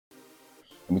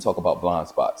and we talk about blind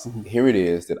spots. Mm-hmm. Here it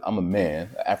is that I'm a man,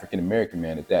 an African-American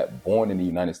man at that, born in the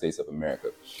United States of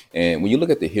America. And when you look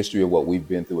at the history of what we've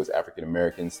been through as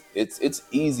African-Americans, it's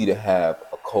easy to have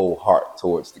a cold heart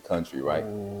towards the country, right?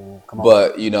 Ooh, come on.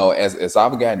 But, you know, as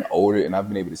I've gotten older and I've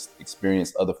been able to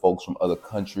experience other folks from other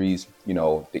countries, you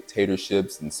know,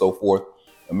 dictatorships and so forth,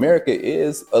 America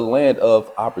is a land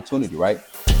of opportunity, right?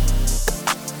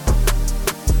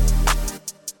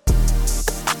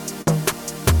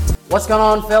 What's going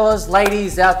on, fellas,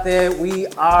 ladies out there? We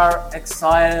are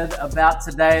excited about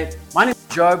today. My name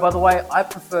is Joe, by the way. I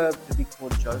prefer to be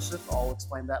called Joseph. I'll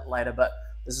explain that later, but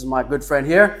this is my good friend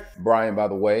here. Brian, by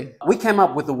the way. We came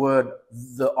up with the word,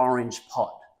 the orange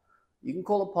pod. You can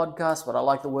call it podcast, but I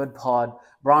like the word pod.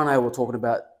 Brian and I were talking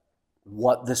about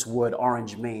what this word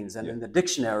orange means. And in the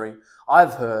dictionary,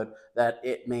 I've heard that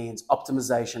it means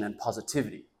optimization and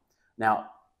positivity. Now,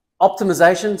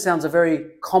 optimization sounds a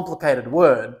very complicated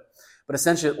word, but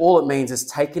essentially all it means is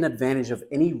taking advantage of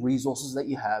any resources that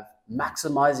you have,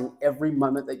 maximizing every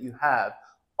moment that you have.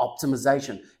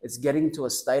 Optimization. It's getting to a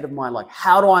state of mind like,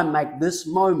 how do I make this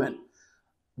moment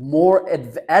more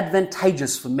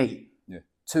advantageous for me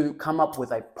to come up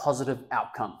with a positive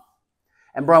outcome?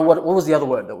 And Brian, what was the other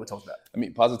word that we talked about? I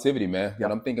mean, positivity, man. When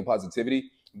I'm thinking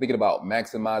positivity, I'm thinking about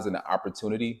maximizing the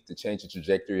opportunity to change the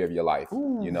trajectory of your life.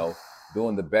 Ooh. You know,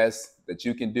 doing the best that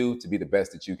you can do to be the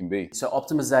best that you can be. So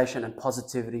optimization and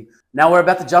positivity. Now we're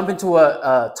about to jump into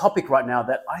a topic right now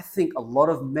that I think a lot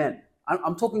of men,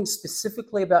 I'm talking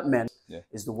specifically about men,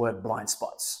 is the word blind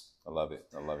spots. I love it.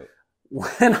 I love it.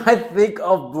 When I think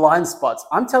of blind spots,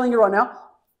 I'm telling you right now,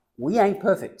 we ain't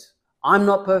perfect. I'm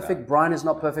not perfect. Brian is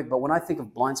not perfect. But when I think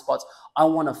of blind spots, I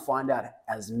want to find out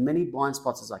as many blind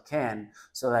spots as I can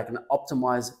so that I can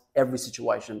optimize every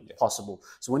situation possible.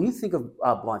 So when you think of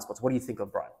blind spots, what do you think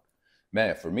of, Brian?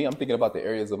 Man, for me, I'm thinking about the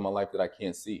areas of my life that I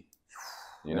can't see.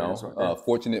 You know,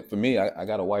 fortunate for me, I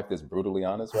got a wife that's brutally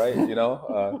honest, right? You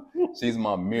know, she's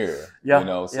my mirror, you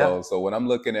know, so when I'm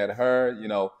looking at her, you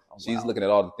know, she's looking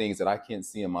at all the things that I can't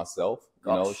see in myself.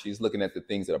 You know, she's looking at the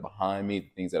things that are behind me, the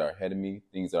things that are ahead of me,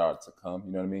 things that are to come.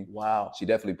 You know what I mean? Wow. She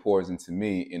definitely pours into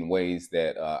me in ways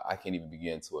that I can't even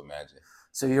begin to imagine.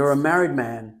 So you're a married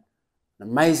man, an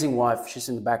amazing wife. She's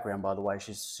in the background, by the way.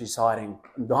 She's hiding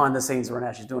behind the scenes right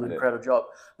now. She's doing an incredible job.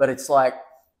 But it's like,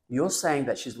 you're saying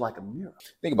that she's like a mirror.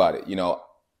 Think about it. You know,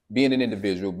 being an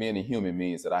individual, being a human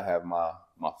means that I have my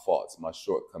faults, my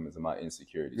shortcomings, and my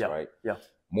insecurities, right? Yeah.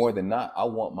 More than not, I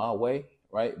want my way,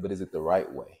 right? But is it the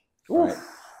right way? Right.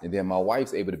 And then my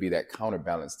wife's able to be that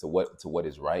counterbalance to what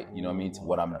is right, you know what I mean, to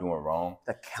what I'm doing wrong.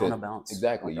 The counterbalance.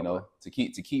 Exactly, you know, to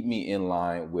keep me in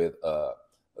line with a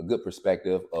good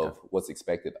perspective of what's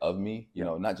expected of me, you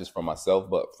know, not just from myself,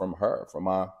 but from her, from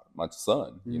my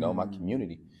son, you know, my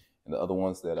community, and the other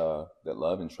ones that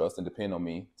love and trust and depend on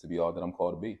me to be all that I'm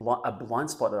called to be. A blind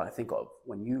spot that I think of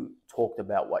when you talked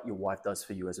about what your wife does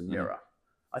for you as a mirror,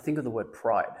 I think of the word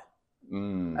pride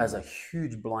as a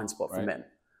huge blind spot for men.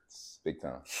 Big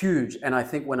time. Huge. And I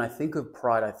think when I think of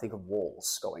pride, I think of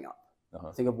walls going up.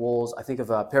 I think of walls. I think of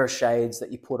a pair of shades that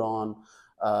you put on,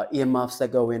 earmuffs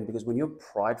that go in, because when you're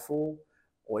prideful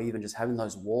or even just having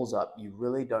those walls up, you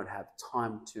really don't have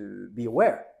time to be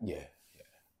aware. Yeah.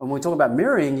 And when we talk about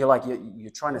mirroring, you're like, you're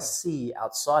trying to see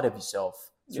outside of yourself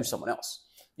through someone else.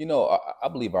 You know, I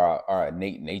believe our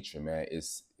innate nature, man,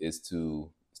 is to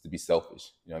be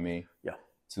selfish. You know what I mean? Yeah.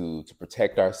 To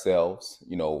protect ourselves,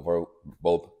 you know,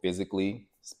 both physically,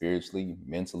 spiritually,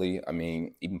 mentally, I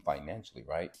mean, even financially,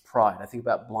 right? Pride. I think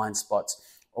about blind spots,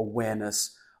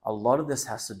 awareness. A lot of this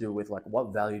has to do with like,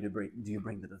 what value do you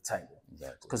bring to the table?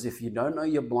 Exactly. Because if you don't know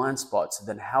your blind spots,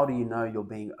 then how do you know you're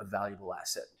being a valuable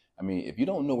asset? I mean, if you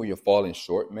don't know where you're falling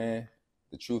short, man,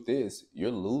 the truth is you're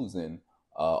losing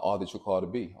all that you're called to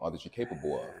be, all that you're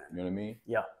capable of. You know what I mean?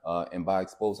 Yeah. And by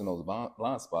exposing those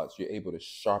blind spots, you're able to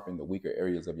sharpen the weaker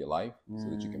areas of your life so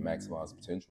that you can maximize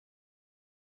potential.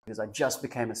 Because I just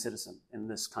became a citizen in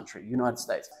this country, United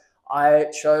States. I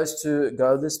chose to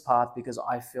go this path because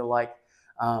I feel like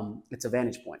it's a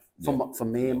vantage point for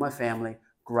me and my family.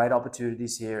 Great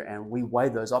opportunities here, and we weigh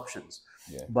those options.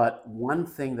 Yeah. But one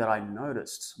thing that I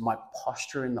noticed, my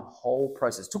posture in the whole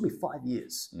process, took me 5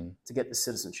 years to get the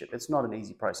citizenship. It's not an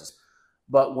easy process.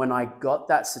 But when I got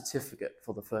that certificate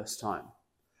for the first time,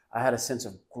 I had a sense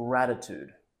of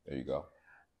gratitude. There you go.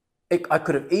 I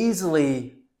could have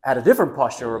easily had a different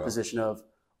posture or a position of,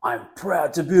 I'm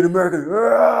proud to be an American,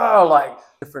 like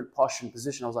different posture and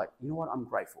position. I was like, you know what? I'm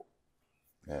grateful.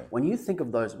 Yeah. When you think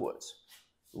of those words,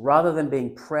 rather than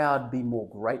being proud, be more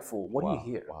grateful. What do you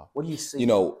hear? What do you see? You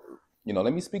know,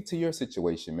 let me speak to your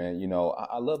situation, man. You know,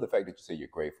 I love the fact that you say you're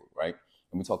grateful, right?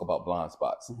 and we talk about blind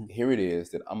spots. Here it is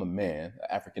that I'm a man, an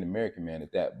African-American man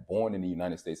at that, born in the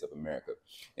United States of America.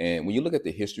 And when you look at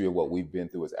the history of what we've been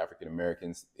through as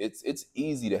African-Americans, it's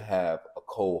easy to have a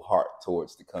cold heart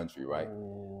towards the country, right?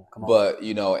 Ooh, but,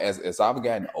 you know, as I've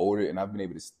gotten older and I've been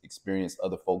able to experience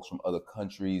other folks from other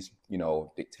countries, you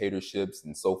know, dictatorships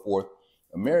and so forth,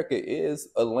 America is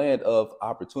a land of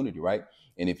opportunity, right?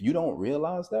 And if you don't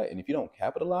realize that, and if you don't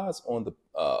capitalize on the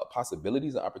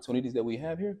possibilities and opportunities that we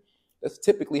have here, that's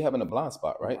typically having a blind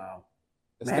spot, right? Wow.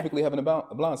 That's typically having a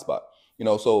blind spot. You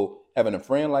know, so having a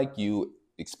friend like you,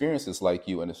 experiences like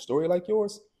you, and a story like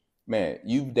yours, man,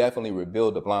 you've definitely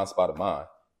revealed the blind spot of mine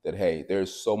that, hey,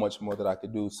 there's so much more that I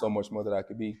could do, so much more that I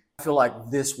could be. I feel like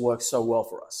this works so well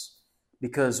for us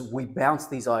because we bounce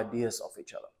these ideas off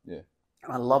each other. Yeah.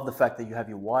 And I love the fact that you have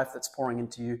your wife that's pouring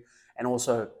into you and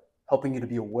also helping you to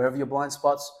be aware of your blind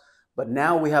spots. But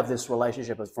now we have this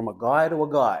relationship from a guy to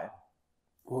a guy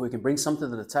where we can bring something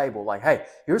to the table like, hey,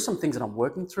 here are some things that I'm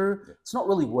working through. Yeah. It's not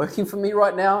really working for me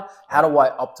right now. How do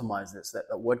I optimize this?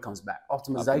 That word comes back.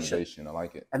 Optimization. I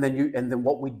like it. And then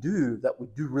what we do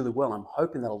really well, I'm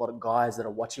hoping that a lot of guys that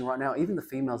are watching right now, even the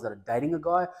females that are dating a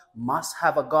guy, must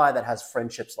have a guy that has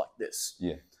friendships like this.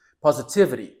 Yeah.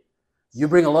 Positivity. You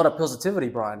bring a lot of positivity,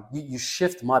 Brian. You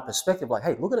shift my perspective like,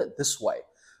 hey, look at it this way.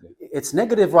 Yeah. It's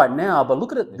negative right now, but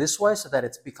look at it this way so that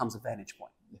it becomes a vantage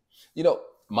point. You know,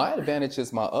 my advantage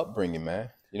is my upbringing, man.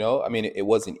 You know, I mean, it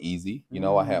wasn't easy. You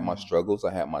know, I had my struggles.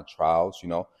 I had my trials. You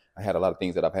know, I had a lot of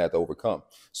things that I've had to overcome.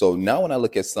 So now when I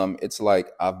look at some, it's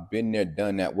like I've been there,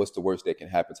 done that. What's the worst that can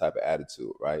happen type of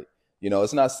attitude, right? You know,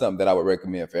 it's not something that I would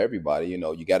recommend for everybody. You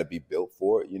know, you got to be built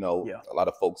for it. You know, A lot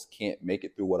of folks can't make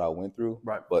it through what I went through.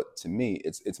 Right. But to me,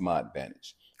 it's my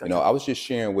advantage. Gotcha. You know, I was just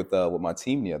sharing with my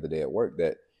team the other day at work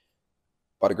that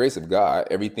by the grace of God,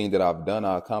 everything that I've done,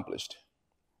 I accomplished.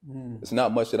 It's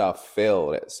not much that I've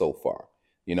failed at so far,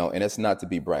 you know, and it's not to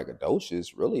be braggadocious.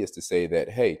 Really, it's to say that,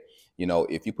 hey, you know,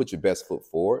 if you put your best foot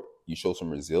forward, you show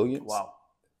some resilience. Wow.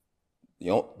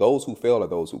 You know, those who fail are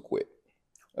those who quit.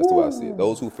 That's the way I see it.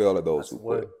 Those who fail are those who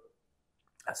quit.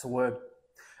 That's a word.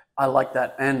 I like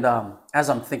that. And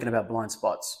as I'm thinking about blind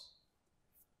spots,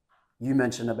 you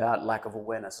mentioned about lack of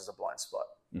awareness as a blind spot.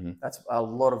 That's a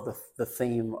lot of the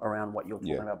theme around what you're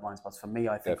talking about blind spots. For me,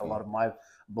 I think a lot of my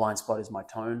blind spot is my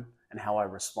tone and how I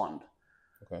respond.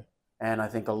 Okay. And I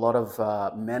think a lot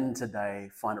of men today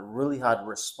find it really hard to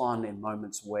respond in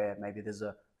moments where maybe there's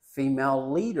a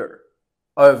female leader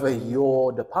over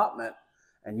your department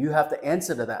and you have to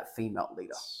answer to that female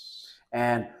leader.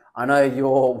 And I know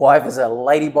your wife is a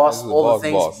lady boss, all the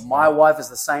things. Boss. My wife is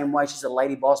the same way. She's a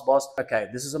lady boss. Okay,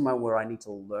 this is a moment where I need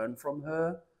to learn from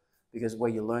her. Because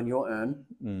where you learn, you'll earn.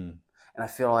 And I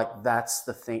feel like that's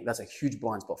the thing. That's a huge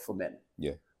blind spot for men.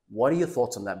 Yeah. What are your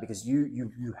thoughts on that? Because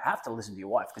you have to listen to your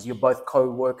wife because you're both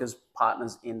co-workers,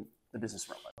 partners in the business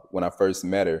realm. When I first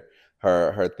met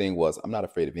her thing was, I'm not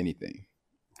afraid of anything.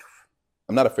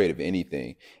 I'm not afraid of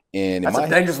anything. And that's a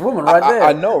dangerous woman right there.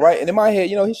 I know, right? And in my head,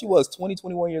 you know, she was 20,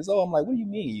 21 years old. I'm like, what do you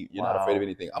mean you're not afraid of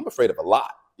anything? I'm afraid of a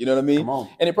lot. You know what I mean? Come on.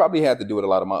 And it probably had to do with a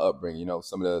lot of my upbringing, you know,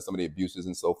 some of the abuses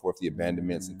and so forth, the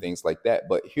abandonments and things like that.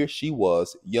 But here she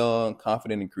was, young,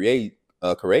 confident, and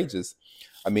courageous.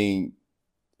 I mean,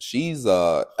 she's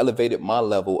elevated my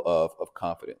level of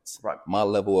confidence, right? My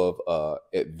level of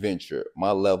adventure,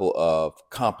 my level of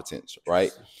competence,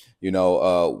 right? You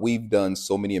know, we've done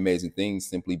so many amazing things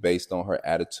simply based on her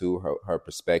attitude, her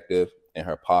perspective, and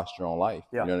her posture on life.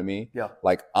 Yeah. You know what I mean? Yeah.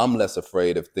 Like I'm less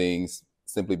afraid of things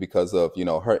simply because of, you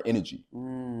know, her energy,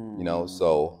 you know,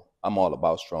 so I'm all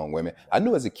about strong women. I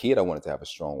knew as a kid I wanted to have a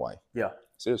strong wife. Yeah.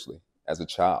 Seriously, as a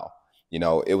child, you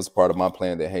know, it was part of my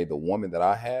plan that, hey, the woman that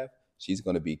I have, she's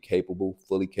going to be capable,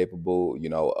 fully capable, you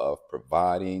know, of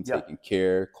providing, taking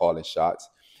care, calling shots.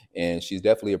 And she's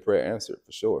definitely a prayer answer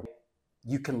for sure.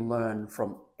 You can learn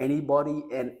from anybody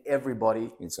and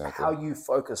everybody. Exactly. How you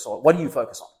focus on. What do you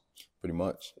focus on? Pretty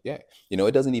much. Yeah. You know,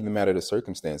 it doesn't even matter the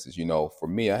circumstances. You know, for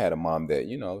me, I had a mom that,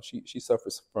 you know, she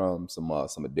suffers from some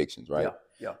addictions, right?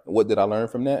 Yeah. And what did I learn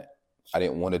from that? I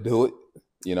didn't want to do it.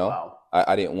 You know, wow.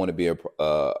 I didn't want to be a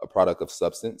product of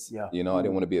substance. Yeah. You know, I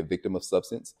didn't want to be a victim of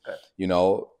substance. Okay. You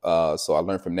know, so I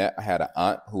learned from that. I had an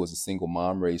aunt who was a single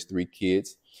mom, raised 3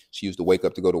 kids. She used to wake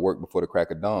up to go to work before the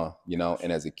crack of dawn, you know, and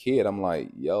as a kid, I'm like,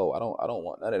 yo, I don't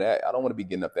want none of that. I don't want to be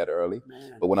getting up that early.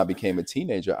 Man. But when I became a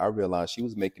teenager, I realized she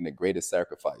was making the greatest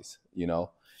sacrifice, you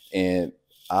know, and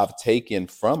I've taken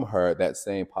from her that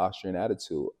same posture and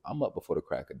attitude. I'm up before the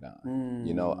crack of dawn.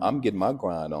 You know, I'm getting my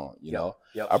grind on, you know.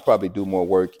 Yep. I probably do more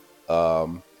work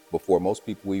before most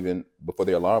people, even before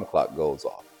their alarm clock goes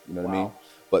off. You know what I mean?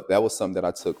 But that was something that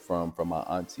I took from my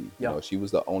auntie. You know, she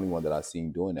was the only one that I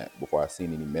seen doing that before I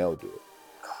seen any male do it.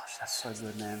 Gosh, that's so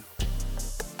good, man.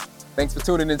 Thanks for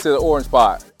tuning into the Orange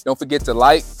Pod. Don't forget to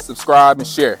like, subscribe, and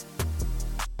share.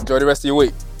 Enjoy the rest of your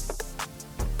week.